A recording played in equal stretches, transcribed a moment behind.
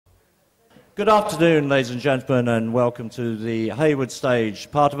Good afternoon, ladies and gentlemen, and welcome to the Hayward stage,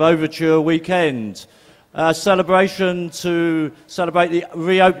 part of Overture Weekend. A celebration to celebrate the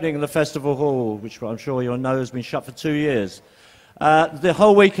reopening of the Festival Hall, which I'm sure you'll know has been shut for 2 years. The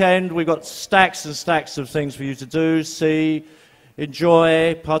whole weekend, we've got stacks and stacks of things for you to do, see,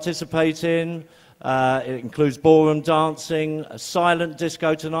 enjoy, participate in. It includes ballroom dancing, a silent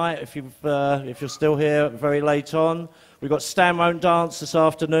disco tonight, if you're still here very late on. We've got stand round dance this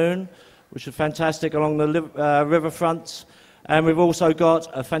afternoon, which is fantastic along the riverfront. And we've also got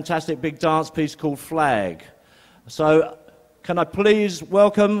a fantastic big dance piece called Flag. So, can I please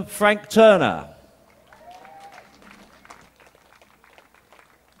welcome Frank Turner?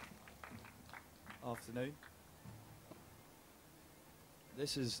 Afternoon.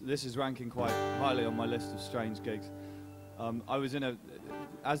 This is ranking quite highly on my list of strange gigs. I was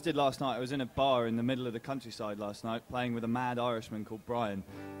as did last night, I was in a bar in the middle of the countryside last night playing with a mad Irishman called Brian,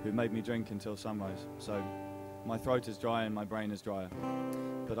 who made me drink until sunrise. So my throat is dry and my brain is drier.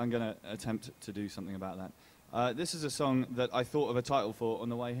 But I'm going to attempt to do something about that. This is a song that I thought of a title for on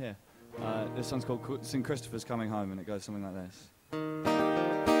the way here. This song's called St. Christopher's Coming Home, and it goes something like this.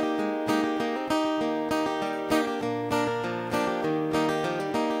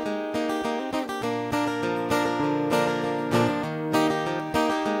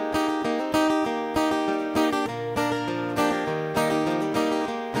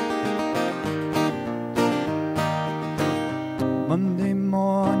 Monday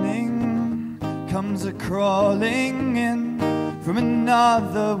morning comes a crawling in from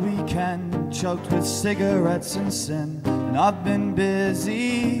another weekend, choked with cigarettes and sin. And I've been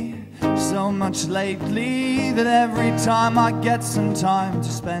busy so much lately that every time I get some time to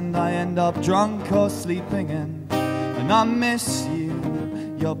spend, I end up drunk or sleeping in. And I miss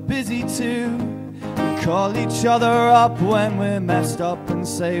you, you're busy too. We call each other up when we're messed up and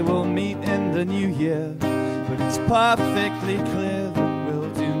say we'll meet in the new year. But it's perfectly clear that we'll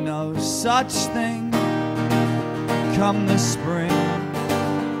do no such thing come the spring.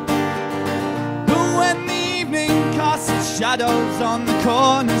 But when the evening casts its shadows on the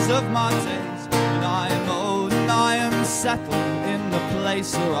corners of my days, and I am old and I am settled in the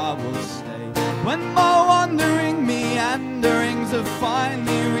place where I will stay, when my wandering meanderings have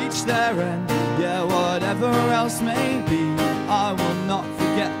finally reached their end, yeah, whatever else may be, I will not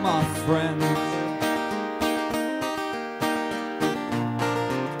forget my friends.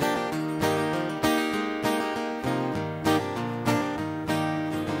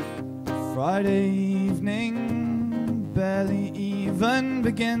 Friday evening barely even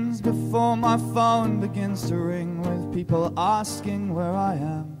begins before my phone begins to ring with people asking where I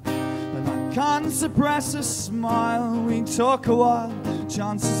am. And I can't suppress a smile. We talk a while,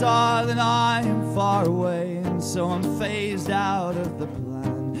 chances are that I am far away, and so I'm phased out of the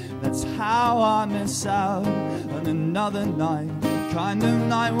plan. That's how I miss out on another night, kind of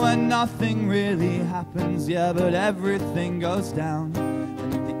night when nothing really happens, yeah, but everything goes down.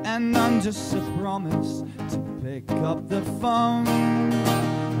 And I'm just a promise to pick up the phone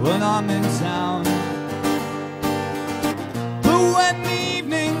when I'm in town. But when the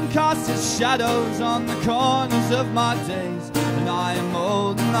evening casts its shadows on the corners of my days, and I am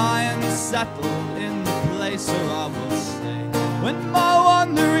old and I am settled in the place where I will stay, when my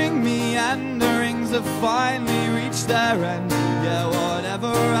wandering meanderings have finally reached their end, yeah,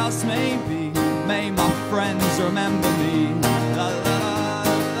 whatever else may be, may my friends remember me. La, la, la.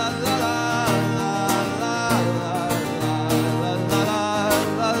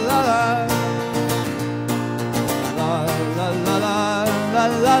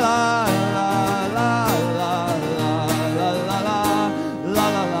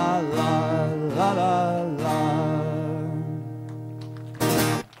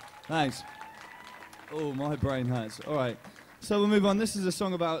 Thanks. Oh, my brain hurts. All right, so we'll move on. This is a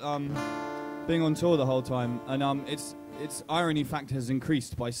song about being on tour the whole time, and its irony factor has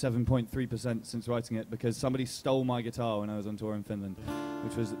increased by 7.3% since writing it, because somebody stole my guitar when I was on tour in Finland,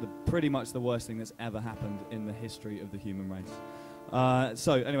 which was pretty much the worst thing that's ever happened in the history of the human race.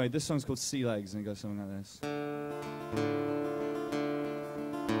 So anyway, this song's called Sea Legs, and it goes something like this.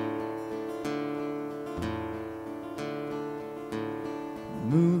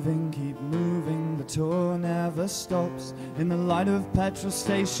 Moving, keep moving, the tour never stops. In the light of petrol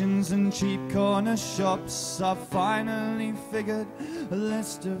stations and cheap corner shops, I've finally figured a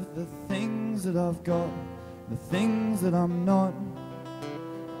list of the things that I've got, the things that I'm not.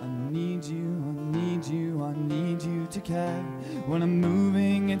 I need you, I need you, I need you to care. When I'm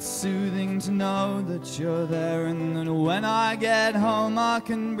moving, it's soothing to know that you're there, and then when I get home, I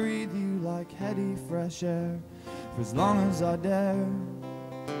can breathe you like heady fresh air for as long as I dare.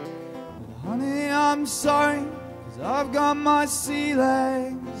 I'm sorry, 'cause I've got my sea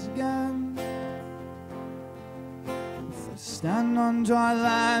legs again. If I stand on dry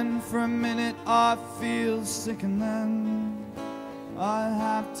land for a minute, I feel sick, and then I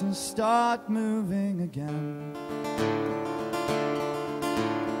have to start moving again.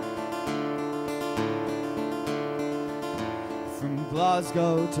 From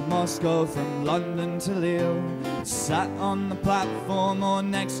Glasgow to Moscow, from London to Lille, sat on the platform or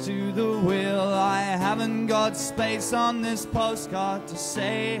next to the wheel. I haven't got space on this postcard to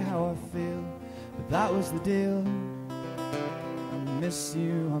say how I feel, but that was the deal. I miss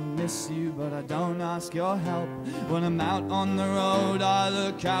you, but I don't ask your help. When I'm out on the road, I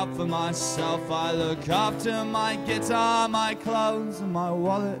look out for myself. I look after my guitar, my clothes, and my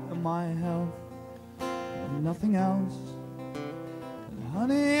wallet, and my health, and nothing else. And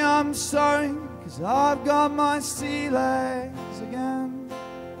honey, I'm sorry, 'cause I've got my sea legs again.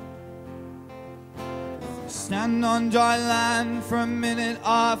 If I stand on dry land for a minute,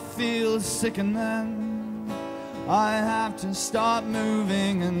 I feel sick, and then I have to start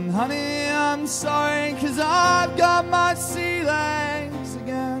moving. And honey, I'm sorry, 'cause I've got my sea legs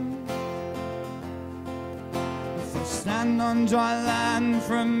again. If I stand on dry land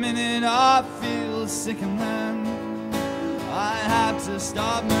for a minute, I feel sick, and then I have to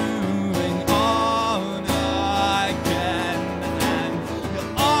start moving on again. And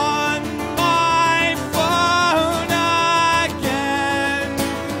you're on my phone again.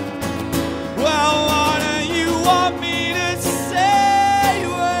 Well, what do you want me to say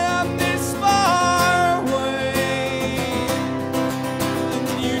when I'm this far away? And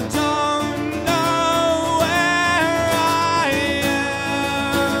you don't know where I am.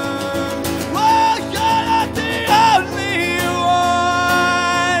 Well, you're not the only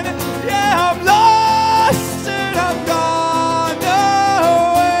one. Yeah, I'm lost and I'm gone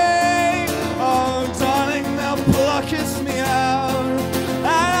away. Oh, darling, they'll pluck me out, and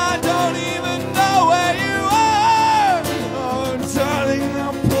I don't even know where you are. Oh, darling,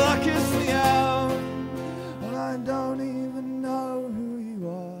 they'll pluck me out, and I don't even know who you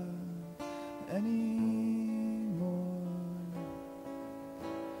are anymore.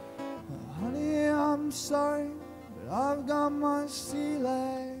 Oh, honey, I'm sorry, but I've got my sea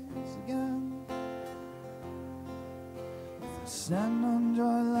legs again. If I stand on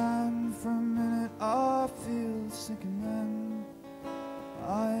dry land for a minute, I feel sick, and then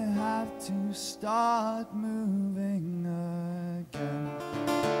I have to start moving again.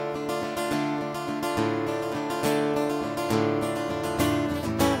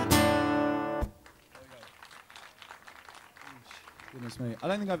 Goodness me. I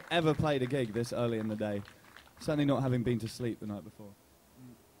don't think I've ever played a gig this early in the day. Certainly not having been to sleep the night before.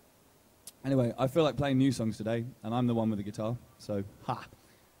 Anyway, I feel like playing new songs today, and I'm the one with the guitar, so ha!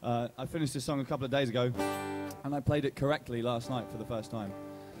 I finished this song a couple of days ago, and I played it correctly last night for the first time.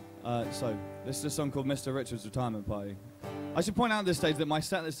 So, this is a song called Mr. Richard's Retirement Party. I should point out at this stage that my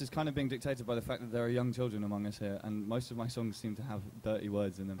set list is kind of being dictated by the fact that there are young children among us here, and most of my songs seem to have dirty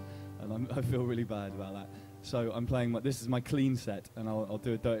words in them, and I feel really bad about that. So I'm playing, this is my clean set, and I'll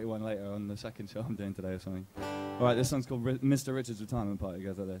do a dirty one later on the second show I'm doing today or something. Alright, this song's called Mr. Richard's Retirement Party. It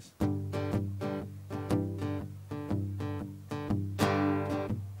goes like this.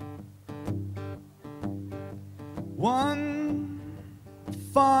 One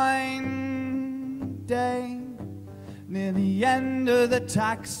fine day, near the end of the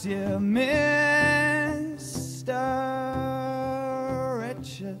tax year, Mr.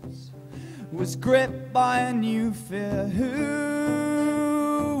 Richards was gripped by a new fear.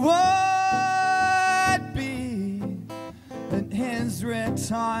 Who would be at his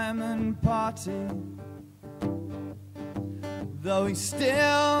retirement party? Though he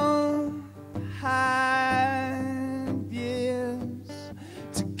still had years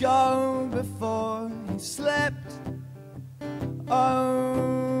to go before he slipped over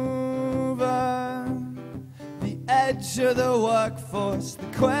the edge of the workforce. The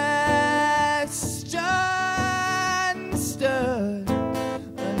question stood,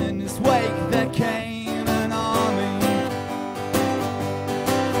 and in his wake there came an army.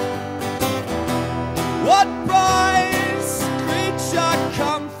 What price, creature,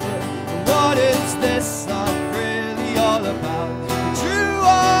 comfort? What is this love really all about? Drew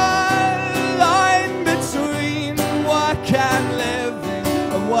a line between work and living,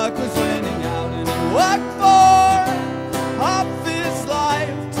 and work was winning out, and he worked for half his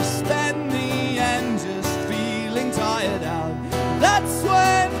life to spend the end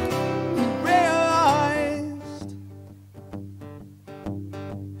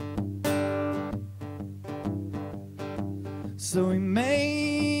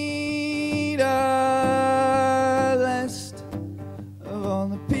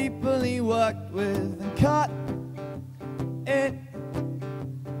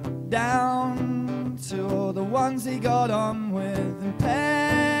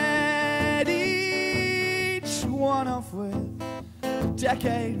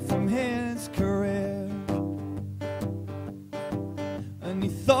decade from his career. And he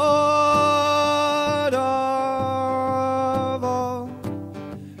thought of all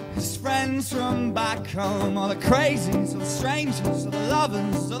his friends from back home, all the crazies, all the strangers, all the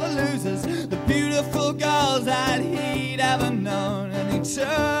lovers, all the losers, the beautiful girls that he'd ever known. And he took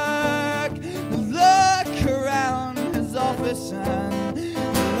a look around his office and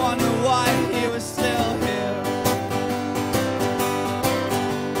wondered why he was still here.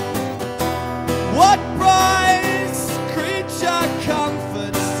 What prize creature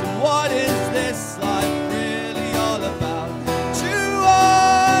comforts? What is this life really all about? Drew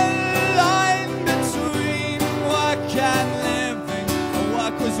a line between work and living, and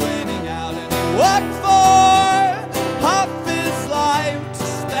work was winning out, and he worked for half his life to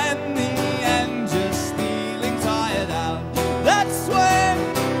spend the end just feeling tired out. That's when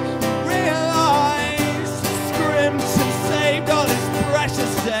he realized he scrimped and saved all his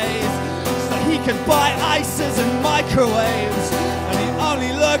precious days so he could buy ices and microwaves, and he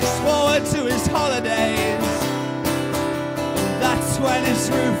only looks forward to his holidays. And that's when his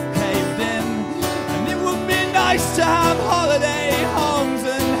roof caved in, and it would be nice to have holiday homes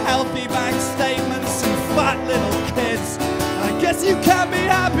and healthy bank statements and fat little kids. And I guess you can be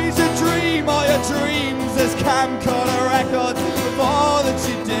happy to dream all your dreams as camcorder records of all that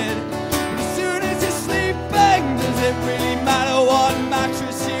you did. But as soon as you're sleeping, does it really matter what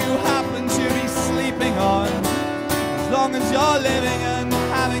mattress you happen to be sleeping on? As long as you're living and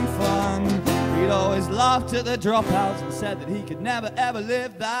having fun. He'd always laughed at the dropouts and said that he could never ever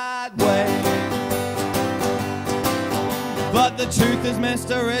live that way. But the truth is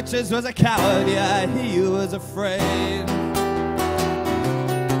Mr. Richards was a coward, yeah, he was afraid.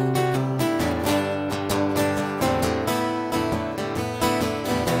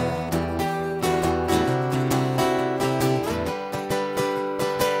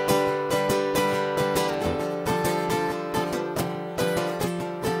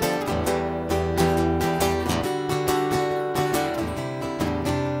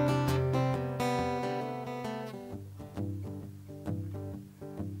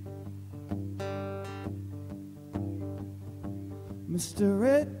 Mr.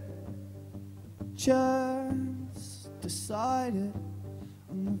 Richards decided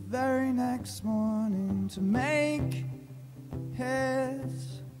on the very next morning to make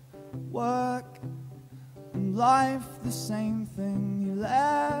his work and life the same thing. He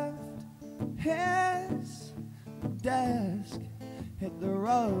left his desk, hit the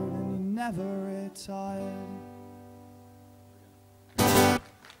road, and he never retired.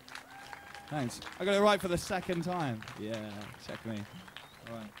 Thanks. I got it right for the second time. Yeah, check me.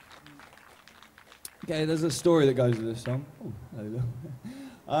 All right. Okay, there's a story that goes with this song. Oh, there we go.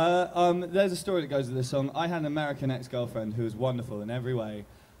 There's a story that goes with this song. I had an American ex-girlfriend who was wonderful in every way.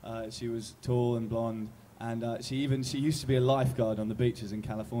 She was tall and blonde, and she used to be a lifeguard on the beaches in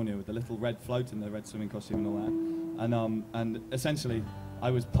California with the little red float and the red swimming costume and all that. And essentially,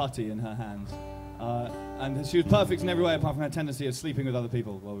 I was putty in her hands. And she was perfect in every way apart from her tendency of sleeping with other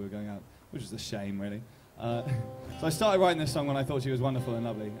people while we were going out, which is a shame, really. So I started writing this song when I thought she was wonderful and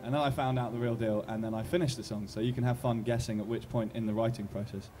lovely, and then I found out the real deal, and then I finished the song, so you can have fun guessing at which point in the writing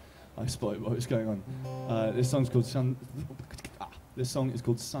process I spotted what was going on. This song is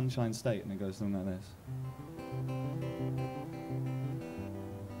called Sunshine State, and it goes something like this.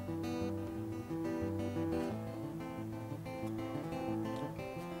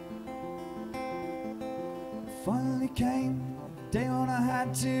 Finally came the day when I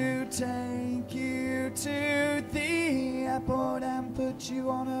had to take you to the airport and put you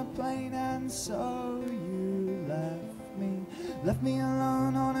on a plane, and so you left me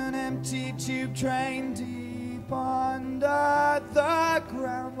alone on an empty tube train deep under the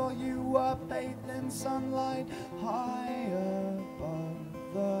ground while you were bathed in sunlight high above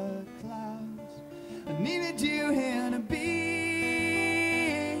the clouds. I needed you here to be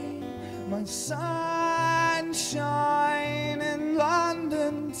my sunshine in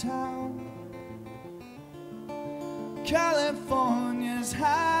London town. California's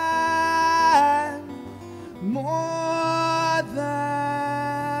had more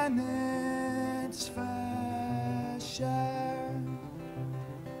than its fair share.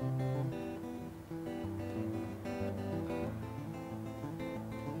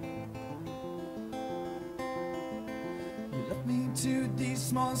 You left me to these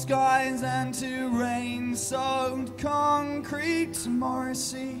small skies and to rain-soaked concrete, to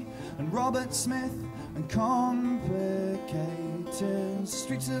Morrissey and Robert Smith and complicated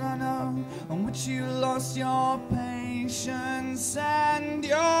streets that I know, on which you lost your patience and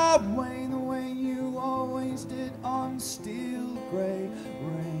your way, the way you always did, on steel grey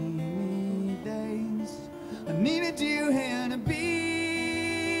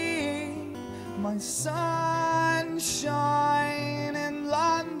sunshine in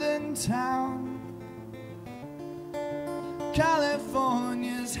London town.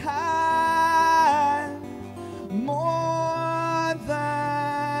 California's had more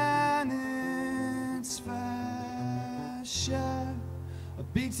than its fair share. A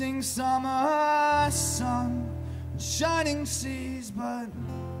beating summer sun and shining seas, but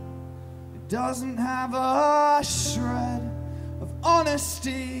it doesn't have a shred of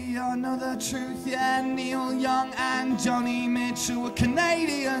honesty. I know the truth, yeah. Neil Young and Joni Mitchell were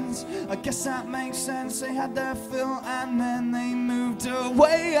Canadians. I guess that makes sense. They had their fill and then they moved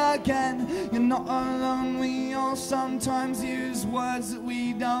away again. You're not alone, we all sometimes use words that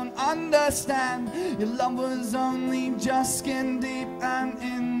we don't understand. Your love was only just skin deep, and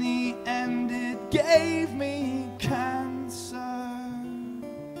in the end it gave me cancer.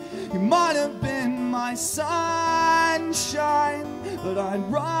 You might have been my sunshine, but I'd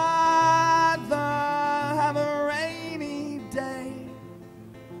rather have a rainy day.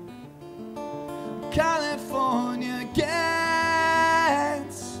 California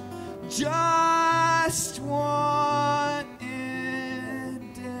gets just what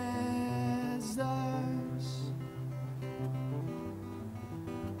it deserves.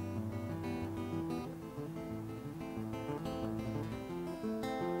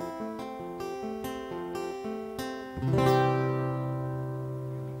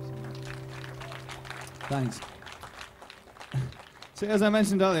 Thanks. So as I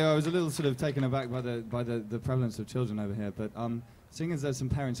mentioned earlier, I was a little sort of taken aback by the prevalence of children over here, but seeing as there's some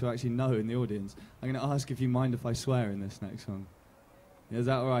parents who actually know in the audience, I'm going to ask if you mind if I swear in this next song. Is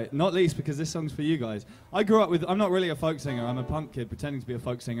that all right? Not least because this song's for you guys. I grew up with, I'm not really a folk singer, I'm a punk kid pretending to be a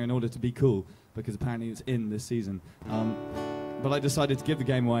folk singer in order to be cool, because apparently it's in this season. But I decided to give the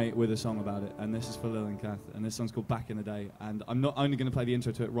game away with a song about it, and this is for Lil and Kath, and this song's called Back in the Day, and I'm not only going to play the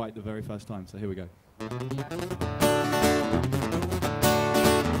intro to it right the very first time, so here we go. When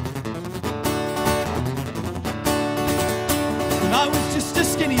I was just a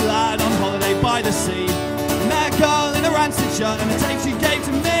skinny lad on holiday by the sea, met a girl in a rancid shirt and a tape she gave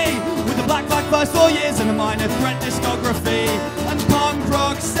to me, with a black flag first 4 years and a minor threat discography, and punk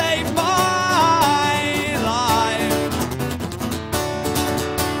rock saved my life.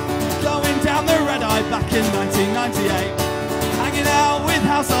 Going down the red eye back in 1998, hanging out with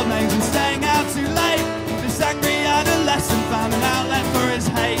household names and staying out too late. This angry adolescent found an outlet for his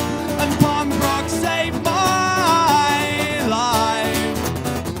hate, and punk rock saved my life.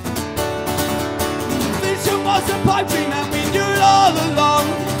 Vision was a pipe dream and we knew it all along.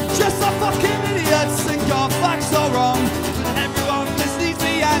 Just like fucking idiots and got facts so wrong. But everyone just needs to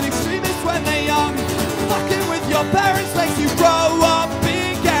be an extremist when they're young. Fucking with your parents makes you grow up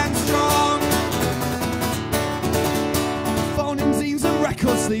big and strong. Phoning zines and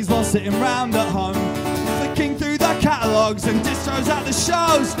record sleeves while sitting round at home, flicking through the catalogues and distros at the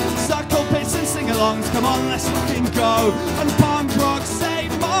shows. Circle pits and sing-alongs, come on let's fucking go. And punk rock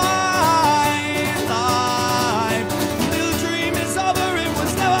saved my life. Little dream is over, it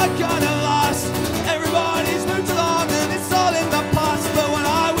was never gonna last. Everybody's moved along and it's all in the past. But when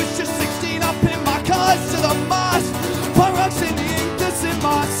I was just 16 I pinned my colours to the mast. Punk rock's in the ink that's in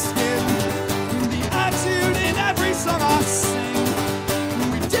my skin, the attitude in every song I sing.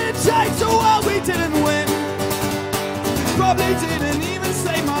 We did take the world, we didn't win. Probably didn't even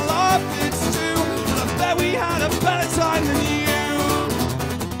save my life, it's true, but I bet we had a better time than you.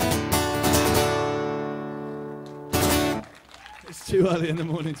 It's too early in the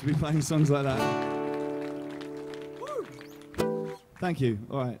morning to be playing songs like that. Woo. Thank you.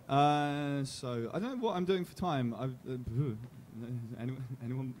 All right. So I don't know what I'm doing for time.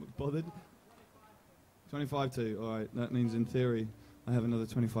 Anyone bothered? 25 to. All right. That means in theory I have another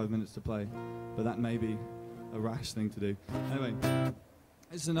 25 minutes to play, but that may be a rash thing to do. Anyway,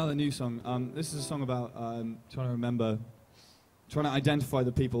 this is another new song. This is a song about trying to remember, trying to identify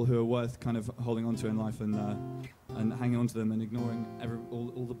the people who are worth kind of holding on to in life and hanging on to them and ignoring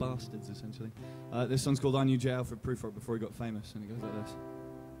all the bastards, essentially. This song's called I Knew J. Alfred Prufrock Before He Got Famous, and it goes like this.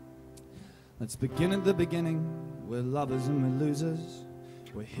 Let's begin at the beginning. We're lovers and we're losers.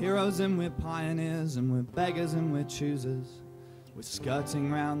 We're heroes and we're pioneers, and we're beggars and we're choosers. We're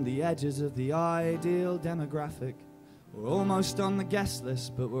skirting round the edges of the ideal demographic. We're almost on the guest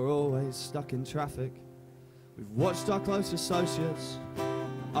list, but we're always stuck in traffic. We've watched our close associates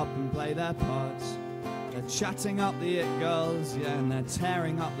up and play their parts. They're chatting up the it girls, yeah, and they're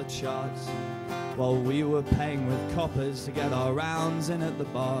tearing up the charts, while we were paying with coppers to get our rounds in at the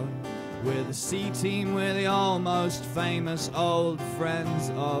bar. We're the C-team, we're the almost famous old friends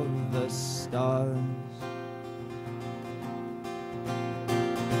of the stars.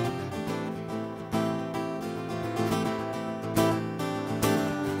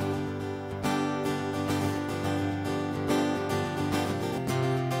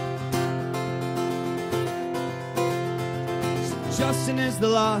 Justin is the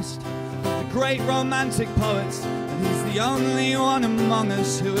last of the great romantic poets, and he's the only one among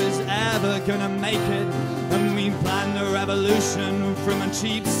us who is ever gonna make it. And we planned a revolution from a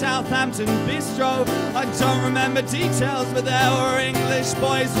cheap Southampton bistro. I don't remember details, but there were English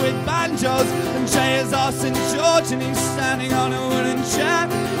boys with banjos, and Jay is our St. George, and he's standing on a wooden chair.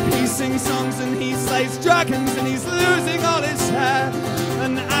 He sings songs and he slays dragons, and he's losing all his hair.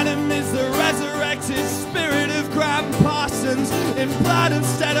 And Adam is the resurrected spirit of Graham Parsons, in blood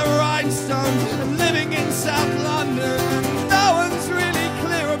instead of rhinestones, and living in South London. And no one's really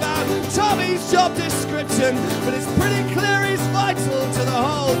clear about Tommy's job description, but it's pretty clear he's vital to the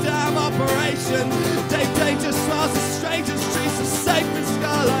whole damn operation. Dave Danger smiles at strangers, treats the safest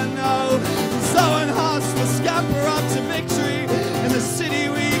girl I know. Zoe and Haas will scamper up to victory in the city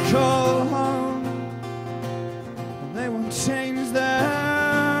we call home. And they won't change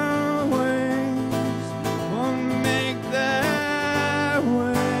their ways, won't make their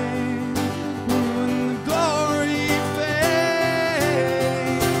way when the glory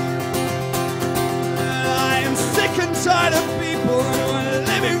fades. And I am sick and tired of people who are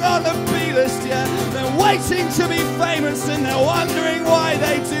living on the B-list, yeah. They're waiting to be famous and they're wondering why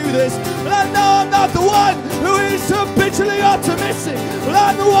they do this. But I know I'm not the one who is habitually optimistic. But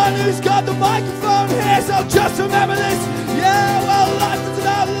I'm the one who's got the microphone here, so just remember this. Yeah, well, life is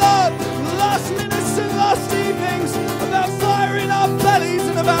about love, lost minutes and lost evenings, about fire in our bellies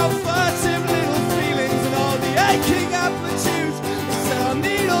and about furtive little feelings, and all the aching amplitudes that our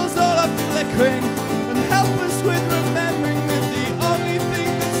needles all are flickering, and help us with remembering that the only thing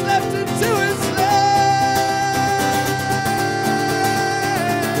that's left to do is live.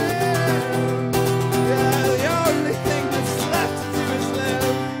 Yeah, the only thing that's left to do is live.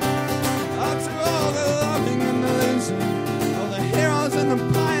 After all the loving and the losing, all the heroes and the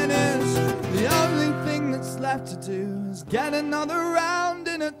pioneers, the only thing that's left to do is get another round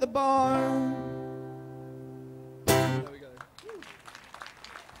in at the bar. There we go.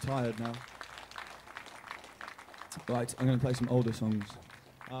 Tired now. Right, I'm going to play some older songs.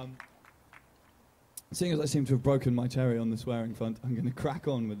 Seeing as I seem to have broken my cherry on the swearing front, I'm going to crack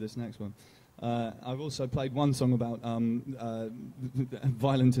on with this next one. I've also played one song about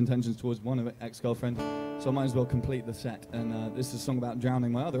violent intentions towards one ex-girlfriend, so I might as well complete the set. And this is a song about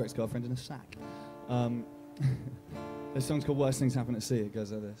drowning my other ex-girlfriend in a sack. This song's called Worst Things Happen at Sea. It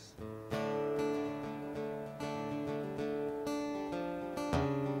goes like this.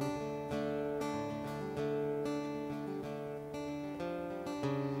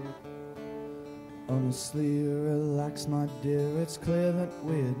 Honestly, relax, my dear, it's clear that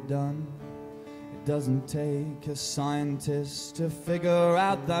we're done. It doesn't take a scientist to figure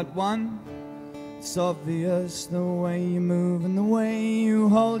out that one. It's obvious the way you move and the way you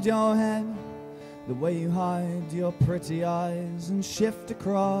hold your head, the way you hide your pretty eyes and shift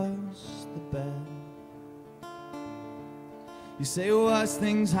across the bed. You say worse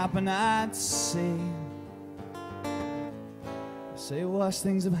things happen at sea. You say worse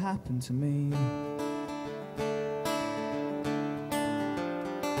things have happened to me.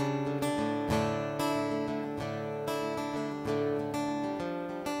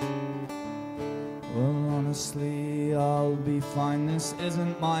 Honestly, I'll be fine, this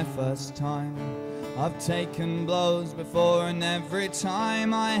isn't my first time. I've taken blows before and every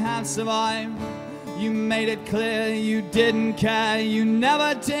time I have survived. You made it clear you didn't care, you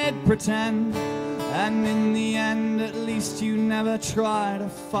never did pretend. And in the end, at least you never tried to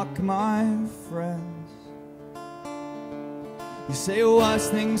fuck my friends. You say worse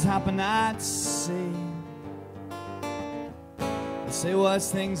things happen at sea. Say worse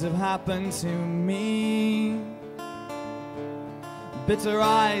things have happened to me. Bitter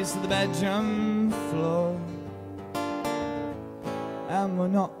eyes to the bedroom floor, and we're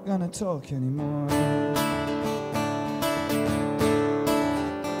not gonna talk anymore.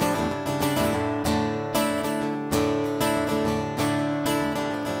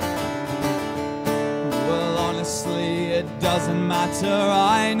 Well, honestly, it doesn't matter.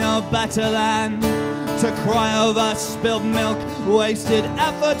 I know better than to cry over spilled milk, wasted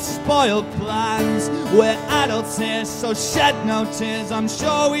effort, spoiled plans. We're adults here, so shed no tears. I'm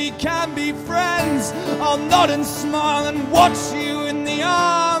sure we can be friends. I'll nod and smile and watch you in the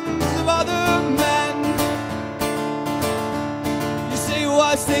arms of other men. You say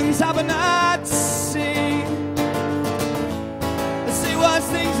worse things happen at sea. I say worse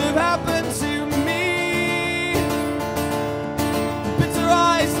things have happened to me. Bitter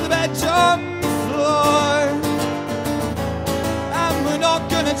eyes to the bedroom, and we're not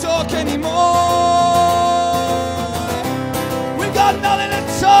gonna talk anymore. We've got nothing to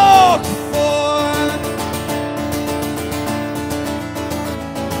talk for.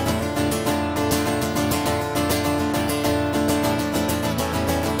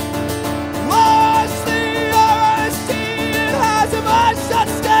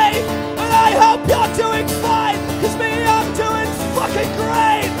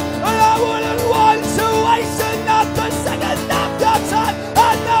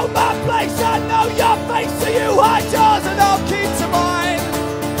 face, I know your face, so you hide yours and I'll keep to mine.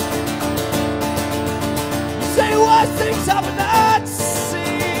 Say worse things happen at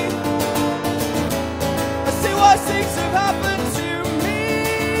sea. I see worse things have happened to me.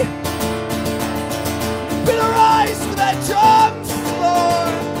 Fill our eyes with their drums,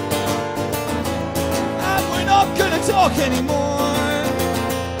 Lord, and we're not gonna talk anymore.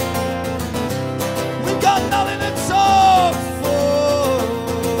 We've got nothing to talk for,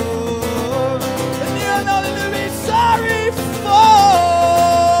 and you're nothing to be sorry for,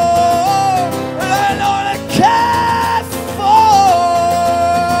 and I know what I care for.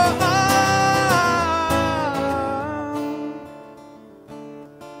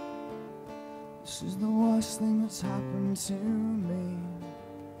 This is the worst thing that's happened to me.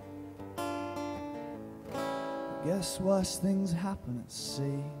 I guess worse things happen at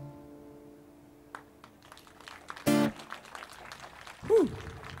sea. Whew.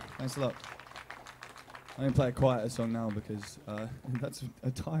 Thanks a lot. I'm going to play a quieter song now because that's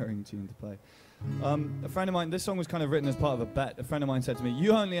a tiring tune to play. A friend of mine, this song was kind of written as part of a bet. A friend of mine said to me,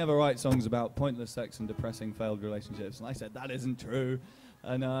 "You only ever write songs about pointless sex and depressing failed relationships." And I said, "That isn't true."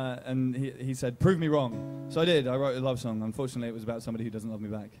 And he said, "Prove me wrong." So I did. I wrote a love song. Unfortunately, it was about somebody who doesn't love me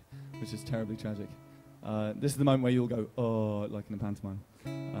back, which is terribly tragic. This is the moment where you'll go, "Oh," like in a pantomime.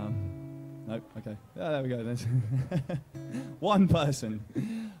 Nope, okay. Yeah, there we go. One person.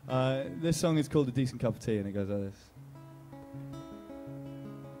 This song is called A Decent Cup of Tea, and it goes like this.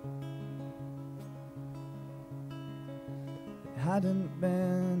 It hadn't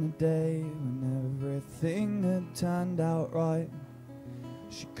been a day when everything had turned out right.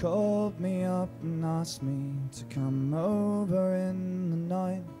 She called me up and asked me to come over in the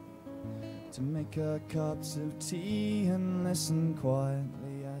night, to make her cups of tea and listen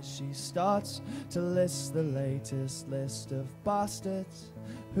quietly as she starts to list the latest list of bastards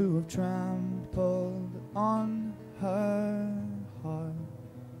who have trampled on her heart.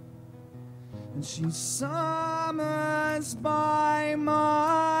 And she summers by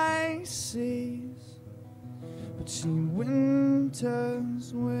my seas, but she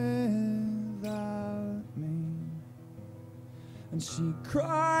winters without me. And she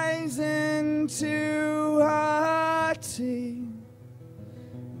cries into her tea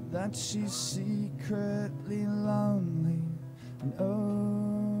that she's secretly lonely, and oh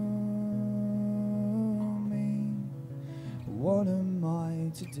me, what am I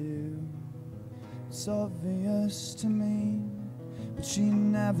to do? It's obvious to me, but she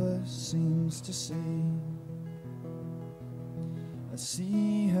never seems to see. I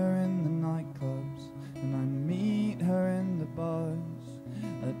see her in the nightclubs, and I meet her in the bars,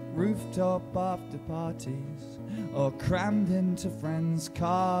 at rooftop after parties, or crammed into friends'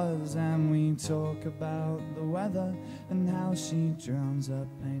 cars, and we talk about the weather and how she drowns her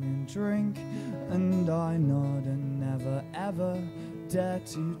pain in drink, and I nod and never ever dare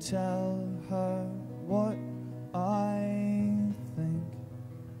to tell her what I think.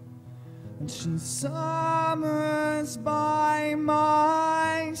 And she summers by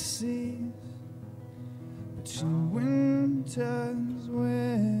my seas, but she winters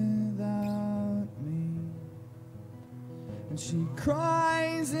without me. And she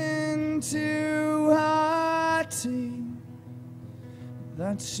cries into her tea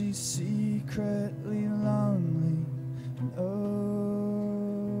that she's secretly lonely, and oh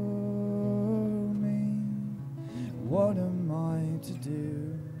me, what am I to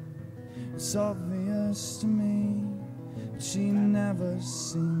do? It's obvious to me, but she never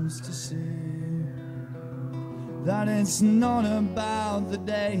seems to see that it's not about the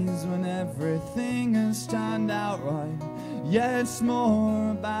days when everything has turned out right. Yeah, it's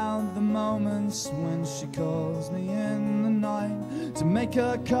more about the moments when she calls me in the night to make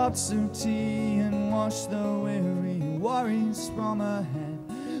her cups of tea and wash the weary worries from her head,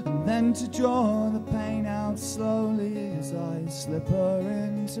 and then to draw the pain out slowly as I slip her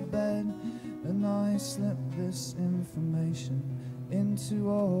into bed. And I slip this information into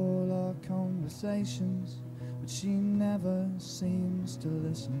all our conversations, but she never seems to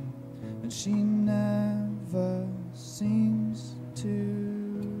listen, and she never seems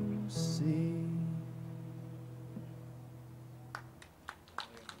to see.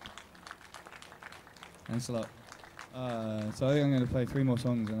 Thanks a lot. So I think I'm going to play 3 more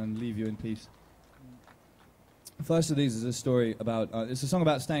songs and then leave you in peace. The first of these is a story about, it's a song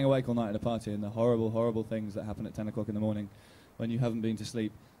about staying awake all night at a party and the horrible, horrible things that happen at 10 o'clock in the morning when you haven't been to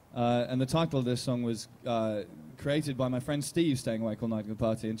sleep. And the title of this song was created by my friend Steve staying awake all night at a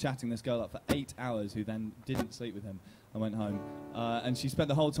party and chatting this girl up for 8 hours, who then didn't sleep with him and went home. And she spent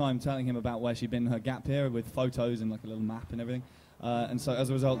the whole time telling him about where she'd been in her gap year with photos and like a little map and everything. And so as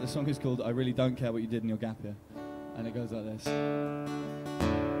a result, the song is called I Really Don't Care What You Did in Your Gap Year. And it goes like this.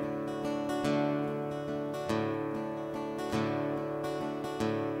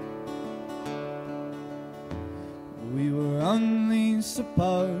 We were only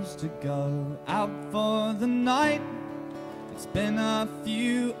supposed to go out for the night. It's been a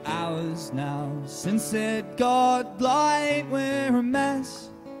few hours now since it got light. We're a mess.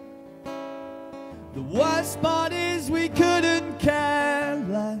 The worst part is we couldn't care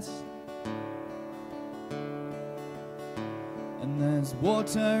less. And there's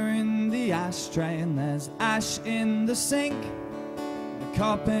water in the ashtray and there's ash in the sink. The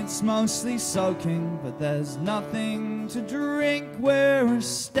carpet's mostly soaking, but there's nothing to drink. We're a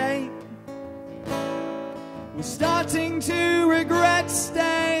state. We're starting to regret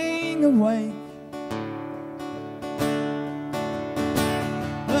staying awake.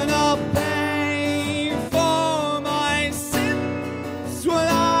 And I'll pay for my sins when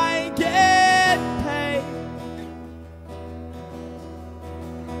I get paid.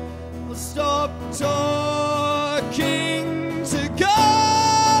 I'll stop talking to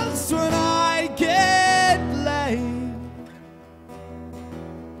girls when I get laid.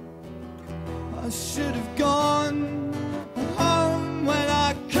 I should have gone home when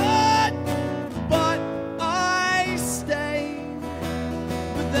I could, but I stayed.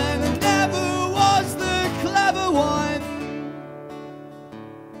 But then I never was the clever one.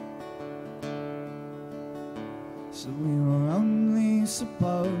 So we were only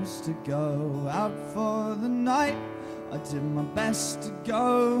supposed to go out for the night. I did my best to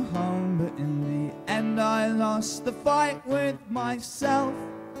go home, but in the end I lost the fight with myself.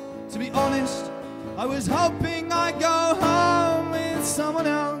 To be honest, I was hoping I'd go home with someone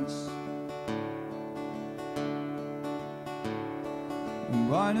else. And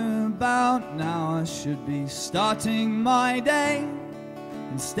right about now I should be starting my day.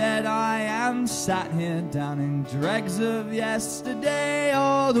 Instead I am sat here down in dregs of yesterday,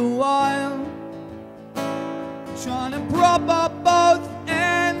 all the while trying to prop up both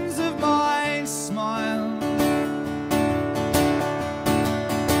ends of my smile.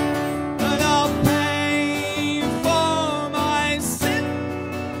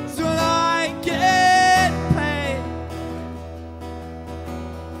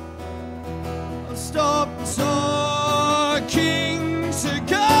 Stop talking to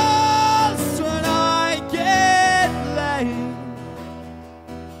girls when I get laid.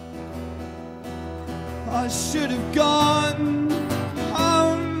 I should have gone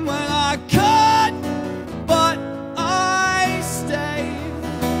home when I could, but I stayed.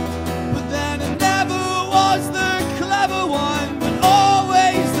 But then I never was the clever one, but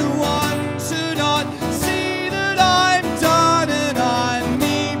always the one to not see that I'm done and I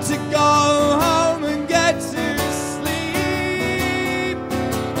need to go home and get to sleep.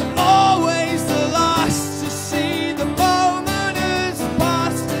 But always the last to see the moment has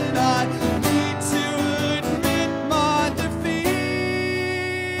passed, and I need to admit my defeat.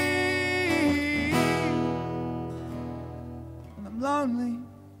 And I'm lonely,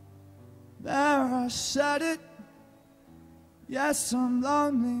 there I said it. Yes, I'm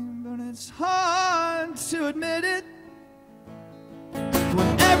lonely, but it's hard to admit it.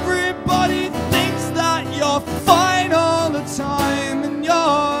 When everybody thinks that you're fine all the time and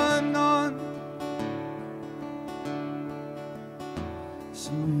you're not.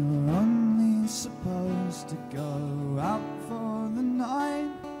 So we were only supposed to go out for the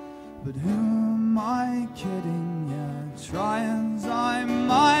night, but who am I kidding? Yeah, try as I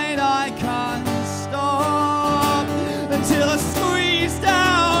might, I can't stop until I squeeze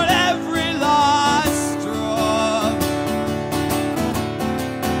down every last drop.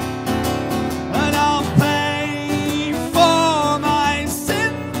 And I'll pay for my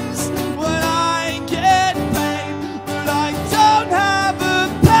sins when I get paid. But I don't have a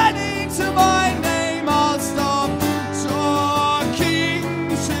penny to my name. I'll stop talking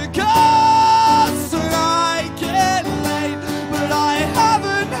to girls when I get late. But I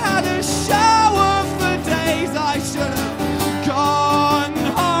haven't had a shower for days. I should have gone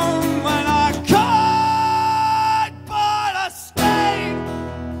home when I could, but I stayed.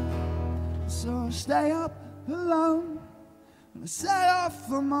 So I stay up alone and I set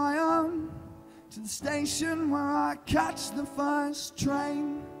off on my own to the station where I catch the first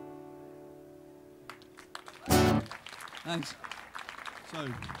train. Thanks. So,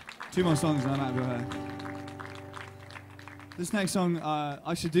 2 more songs and I'm out of your hair. This next song,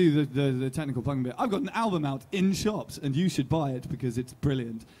 I should do the technical plugging bit. I've got an album out in shops and you should buy it because it's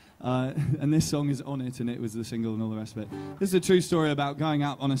brilliant. And this song is on it, and it was the single and all the rest of it. This is a true story about going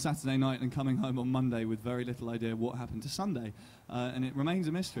out on a Saturday night and coming home on Monday with very little idea what happened to Sunday. And it remains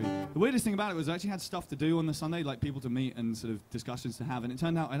a mystery. The weirdest thing about it was I actually had stuff to do on the Sunday, like people to meet and sort of discussions to have, and it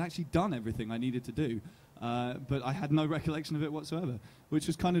turned out I'd actually done everything I needed to do, but I had no recollection of it whatsoever, which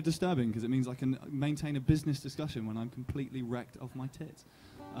was kind of disturbing because it means I can maintain a business discussion when I'm completely wrecked off my tits.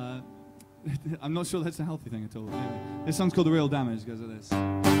 I'm not sure that's a healthy thing at all. Anyway, this song's called The Real Damage. It goes like this.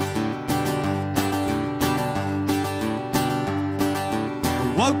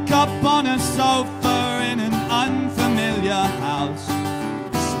 Woke up on a sofa in an unfamiliar house,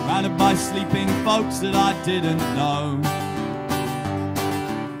 surrounded by sleeping folks that I didn't know.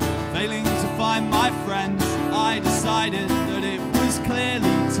 Failing to find my friends, I decided that it was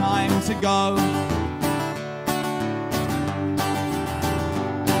clearly time to go.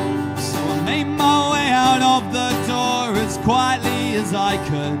 So I made my way out of the door as quietly as I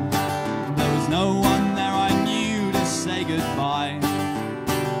could. There was no one there I knew to say goodbye.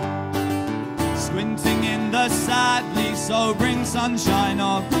 Squinting in the sadly sobering sunshine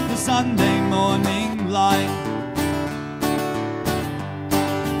of the Sunday morning light,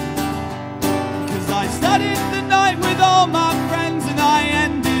 'cause I started the night with all my friends and I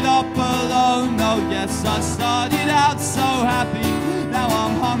ended up alone. Oh yes, I started out so happy, now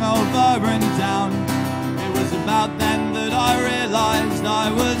I'm hungover and down. It was about then that I realized I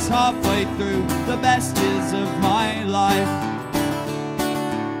was halfway through the best years of my life.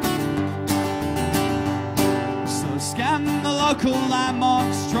 Scan the local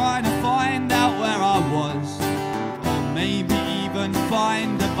landmarks, trying to find out where I was, or maybe even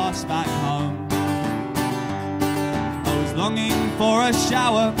find a bus back home. I was longing for a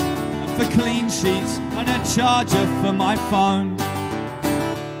shower, and for clean sheets, and a charger for my phone.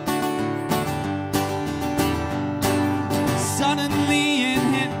 Suddenly it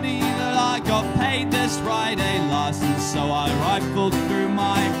hit me that I got paid this Friday last, and so I rifled through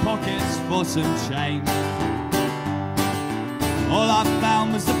my pockets for some change. All I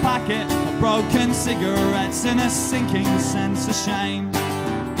found was a packet of broken cigarettes and a sinking sense of shame.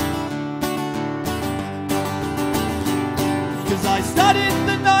 'Cause I started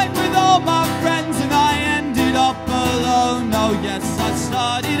the night with all my friends and I ended up alone. Oh yes, I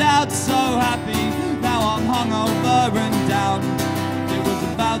started out so happy, now I'm hungover and down. It was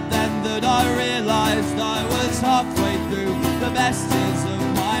about then that I realized I was halfway through the best years of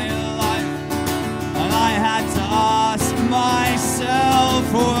my life. And I had to ask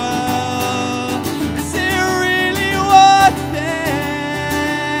myself, well, is it really worth it?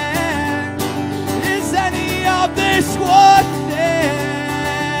 Is any of this worth it?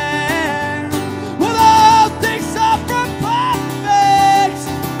 Well, all things are perfect,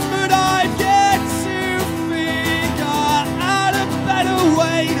 but I've yet to figure out a better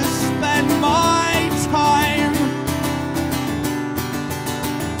way to spend my time.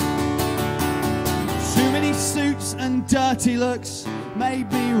 Too many suits and dirty looks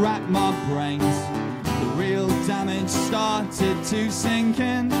made me rack my brains. The real damage started to sink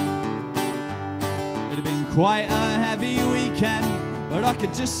in. It had been quite a heavy weekend, but I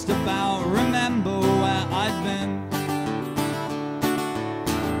could just about remember where I'd been.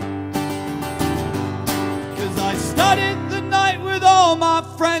 'Cause I started the night with all my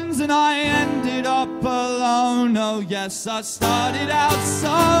friends and I ended up alone. Oh yes, I started out so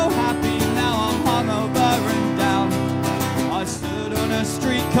happy, now I'm hungover and down. I stood on a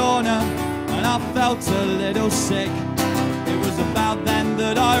street corner and I felt a little sick. It was about then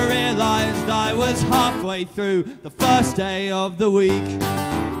that I realized I was halfway through the first day of the week.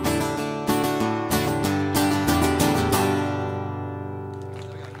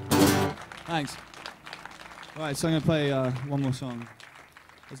 Thanks. All right, so I'm going to play one more song.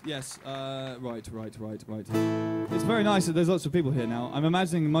 Yes, right. It's very nice that there's lots of people here now. I'm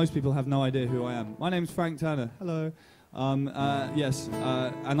imagining most people have no idea who I am. My name's Frank Turner. Hello. Yes,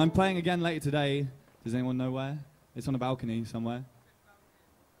 and I'm playing again later today. Does anyone know where? It's on a balcony somewhere.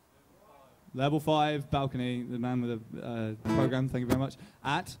 Level 5, balcony, the man with a program, thank you very much.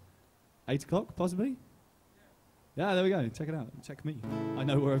 At 8 o'clock, possibly? Yeah, there we go. Check it out. Check me. I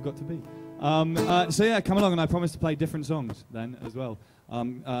know where I've got to be. So yeah, come along, and I promise to play different songs then as well.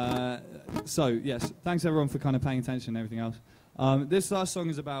 So yes, thanks everyone for kind of paying attention and everything else. This last song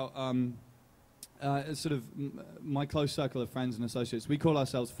is about sort of my close circle of friends and associates. We call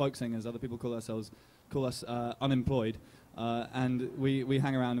ourselves folk singers. Other people call us unemployed. And we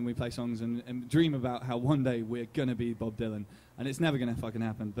hang around and we play songs and dream about how one day we're gonna be Bob Dylan, and it's never gonna fucking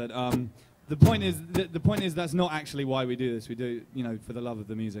happen. But the point is that's not actually why we do this. We do, you know, for the love of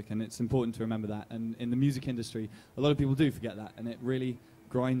the music, and it's important to remember that. And in the music industry, a lot of people do forget that, and it really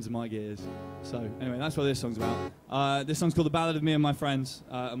grinds my gears. So anyway, that's what this song's about. This song's called The Ballad of Me and My Friends.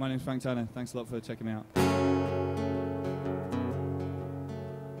 My name's Frank Turner. Thanks a lot for checking me out.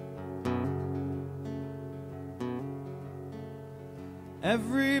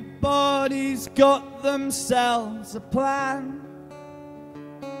 Everybody's got themselves a plan,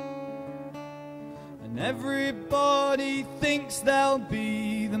 and everybody thinks they'll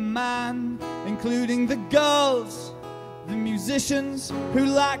be the man, including the girls, the musicians who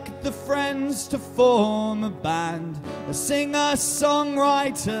lack the friends to form a band, the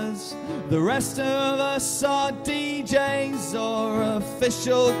singer-songwriters, the rest of us are DJs or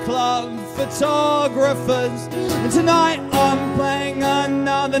official club photographers. And tonight I'm playing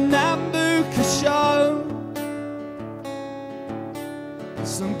another Nambuka show.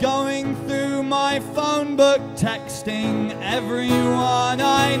 So I'm going through my phone book, texting everyone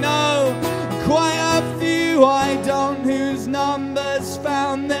I know, quite a few I don't, whose numbers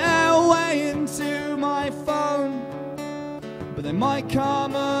found their way into my phone. But they might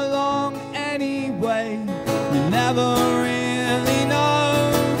come along anyway, you never really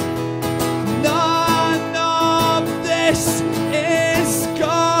know. None of this is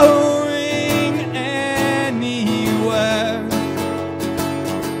going anywhere.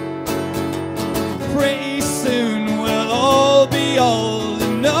 Pretty soon we'll all be old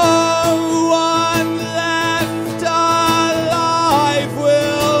and no one left alive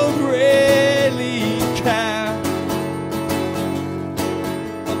will really care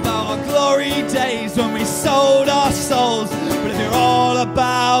about our glory days when we sold our souls. But if you're all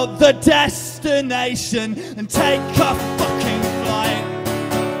about the destination, then take a fucking flight.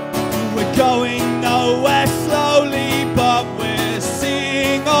 We're going nowhere slowly, but we're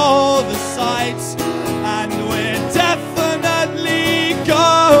seeing all the sights, and we're definitely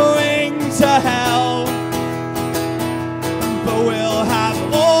going to hell. But we'll have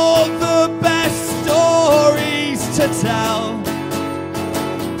all the best stories to tell.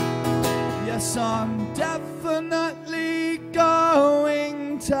 Yes, I'm definitely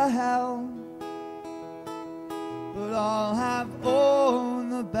going to hell, but I'll have all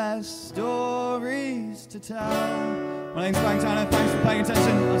the best stories to tell. My name's Frank Turner, thanks for paying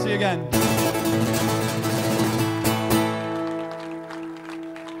attention, I'll see you again.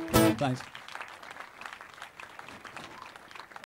 Thanks.